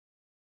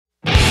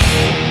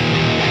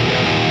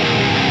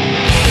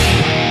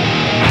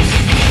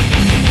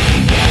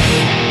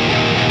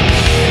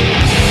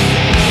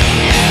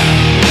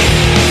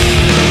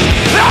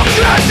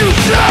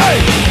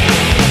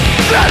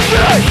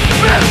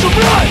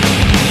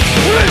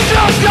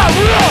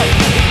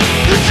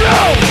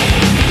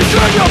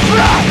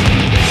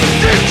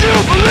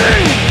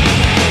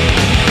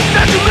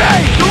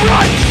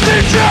right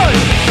decision.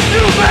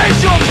 You made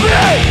your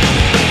bid.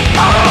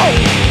 I hope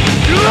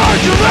you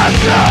learned your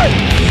lesson.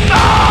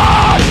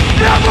 I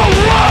never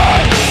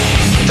would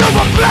turn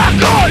my back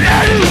on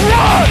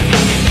anyone.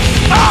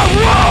 I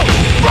will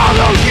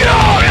follow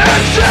your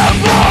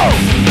example.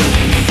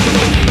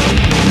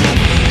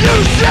 You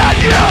said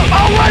you've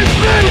always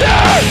been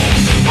here,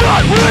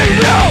 but we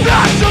knew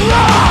that's a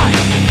lie.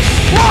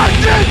 Why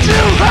did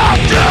you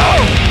have to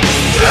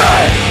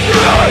say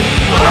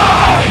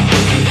goodbye?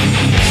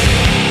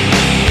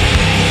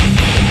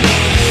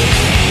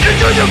 You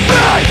took your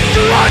bed to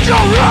run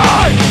your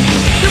ride.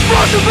 You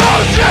brought some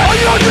bullshit on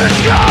your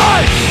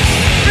disguise.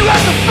 You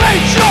had to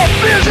face your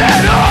fears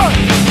head on.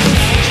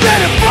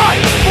 Stand and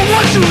fight for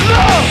what you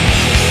love.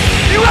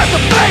 You had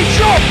to face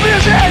your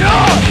fears head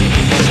on.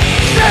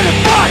 Stand and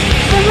fight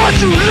for what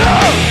you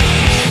love.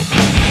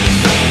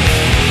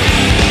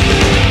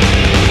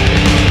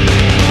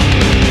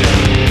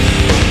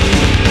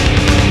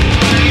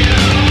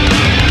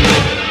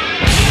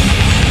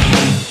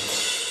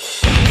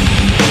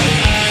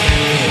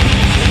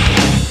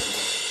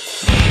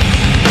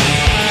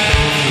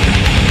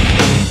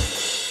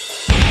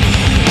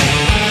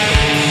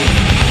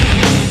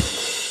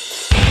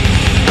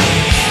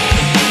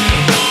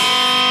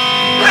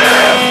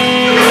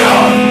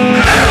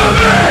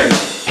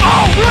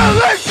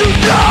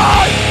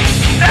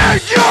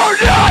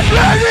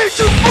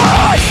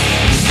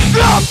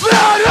 The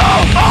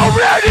battle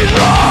already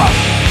lost.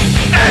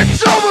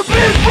 It's over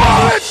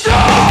before it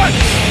starts.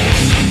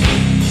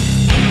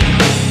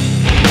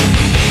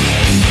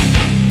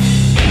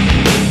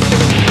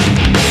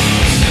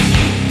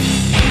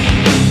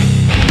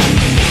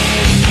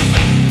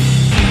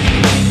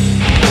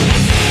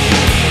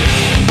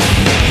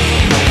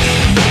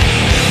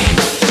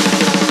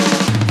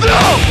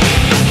 No,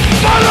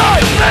 my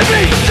life made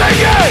me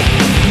take it.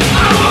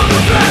 I will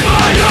defend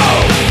my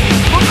home.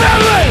 My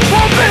family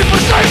won't be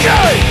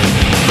forsaken.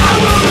 I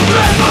will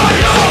defend my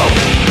home.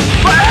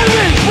 My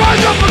enemies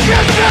rise up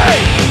against me.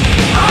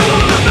 I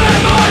will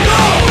defend my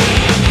home.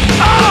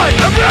 I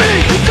am ready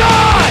to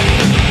die.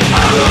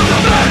 I will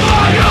defend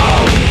my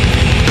home.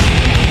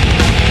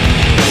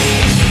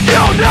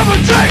 You'll never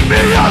take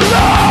me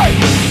alive.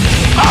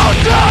 I'll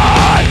die.